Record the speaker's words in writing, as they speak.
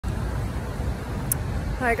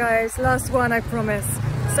Hi guys, last one I promise.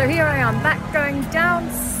 So here I am, going down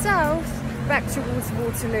south, back towards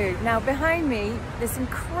Waterloo. Now behind me, this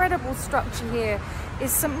incredible structure here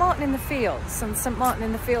is St Martin in the Fields, and St Martin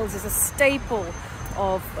in the Fields is a staple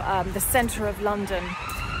of the centre of London.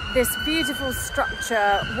 This beautiful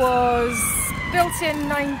structure was built in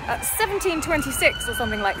 1726 or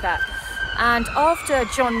something like that. And after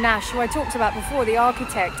John Nash, who I talked about before, the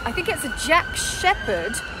architect, I think it's a Jack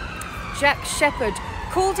Sheppard,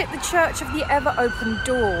 called it the Church of the Ever-Open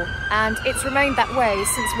Door, and it's remained that way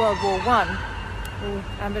since World War I. Oh,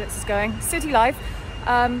 ambulance is going. City life.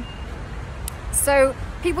 So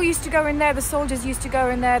people used to go in there, the soldiers used to go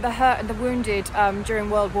in there, the hurt and the wounded during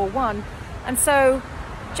World War I. And so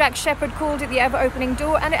Jack Sheppard called it the Ever-Opening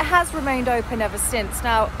Door, and it has remained open ever since.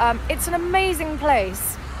 Now, it's an amazing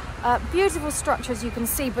place. Beautiful structure, as you can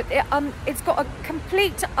see, but it's got a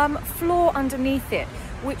complete floor underneath it,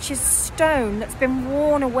 which is stone that's been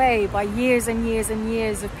worn away by years and years and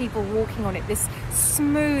years of people walking on it, this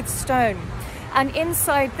smooth stone. And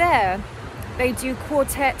inside there, they do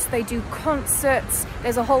quartets, they do concerts,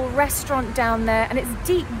 there's a whole restaurant down there, and it's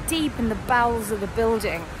deep, deep in the bowels of the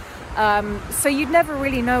building. So you'd never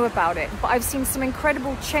really know about it, but I've seen some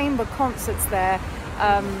incredible chamber concerts there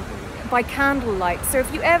by candlelight. So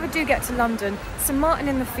if you ever do get to London, St Martin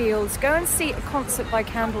in the Fields, go and see a concert by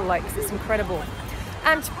candlelight, because it's incredible.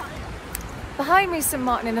 And behind me, St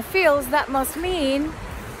Martin in the Fields, that must mean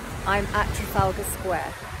I'm at Trafalgar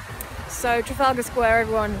Square. So Trafalgar Square,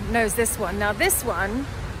 everyone knows this one. Now this one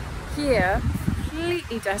here,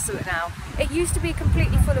 completely desolate now. It used to be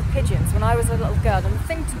completely full of pigeons when I was a little girl, and the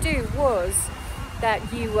thing to do was that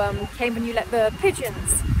you came and you let the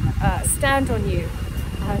pigeons stand on you.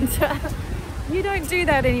 And you don't do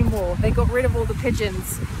that anymore. They got rid of all the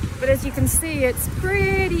pigeons. But as you can see, it's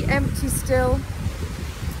pretty empty still.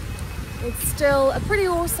 It's still a pretty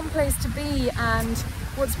awesome place to be, and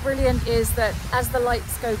what's brilliant is that as the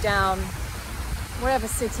lights go down, whatever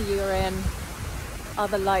city you're in,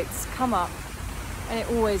 other lights come up, and it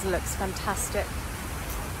always looks fantastic.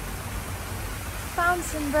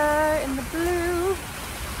 Fountain there in the blue,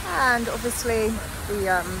 and obviously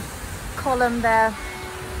the column there.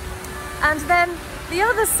 And then the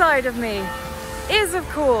other side of me is, of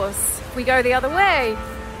course, we go the other way,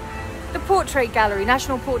 the Portrait Gallery,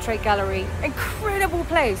 National Portrait Gallery. Incredible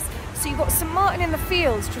place. So you've got St Martin in the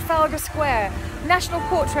Fields, Trafalgar Square, National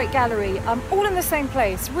Portrait Gallery, all in the same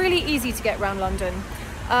place. Really easy to get around London.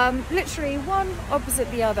 Literally one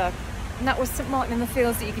opposite the other. And that was St Martin in the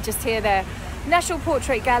Fields that you could just hear there. National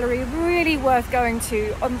Portrait Gallery, really worth going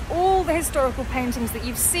to. All the historical paintings that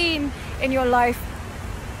you've seen in your life,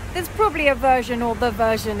 there's probably a version or the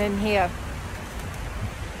version in here.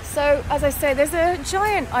 So, as I say, there's a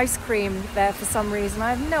giant ice cream there for some reason.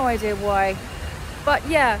 I have no idea why. But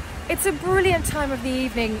yeah, it's a brilliant time of the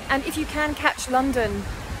evening. And if you can catch London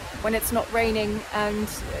when it's not raining and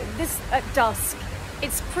this at dusk,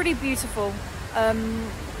 it's pretty beautiful.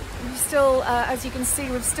 You still, as you can see,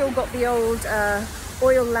 we've still got the old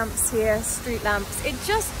oil lamps here, street lamps. It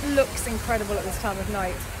just looks incredible at this time of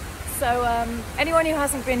night. So anyone who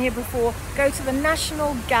hasn't been here before, go to the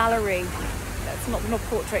National Gallery. That's not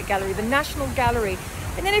Portrait Gallery, the National Gallery.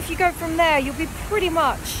 And then if you go from there, you'll be pretty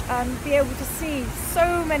much be able to see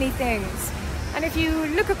so many things. And if you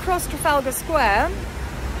look across Trafalgar Square,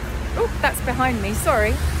 oh, that's behind me,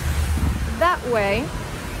 sorry. That way,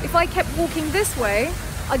 if I kept walking this way,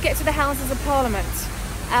 I'd get to the Houses of Parliament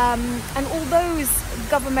and all those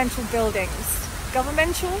governmental buildings.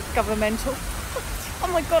 Governmental? Oh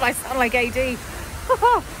my God, I sound like AD.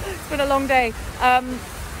 It's been a long day.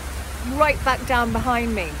 Right back down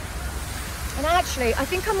behind me. And actually, I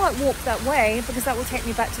think I might walk that way because that will take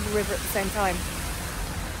me back to the river at the same time.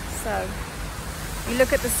 So, you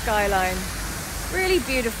look at the skyline. Really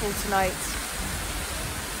beautiful tonight.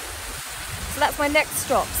 So that's my next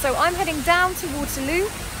stop. So I'm heading down to Waterloo,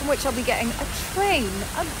 from which I'll be getting a train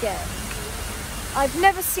again. I've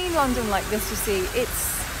never seen London like this, you see.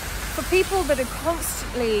 It's for people that are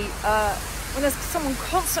constantly, when there's someone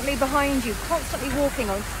constantly behind you, constantly walking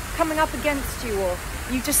or coming up against you, or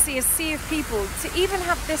you just see a sea of people, to even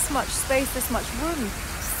have this much space, this much room,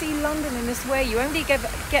 to see London in this way, you only get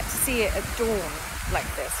to see it at dawn like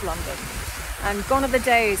this, London. And gone are the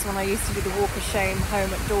days when I used to do the walk of shame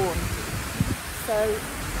home at dawn. So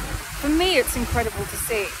for me, it's incredible to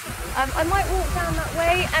see. I might walk down that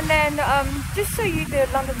way and then just show you the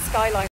London skyline.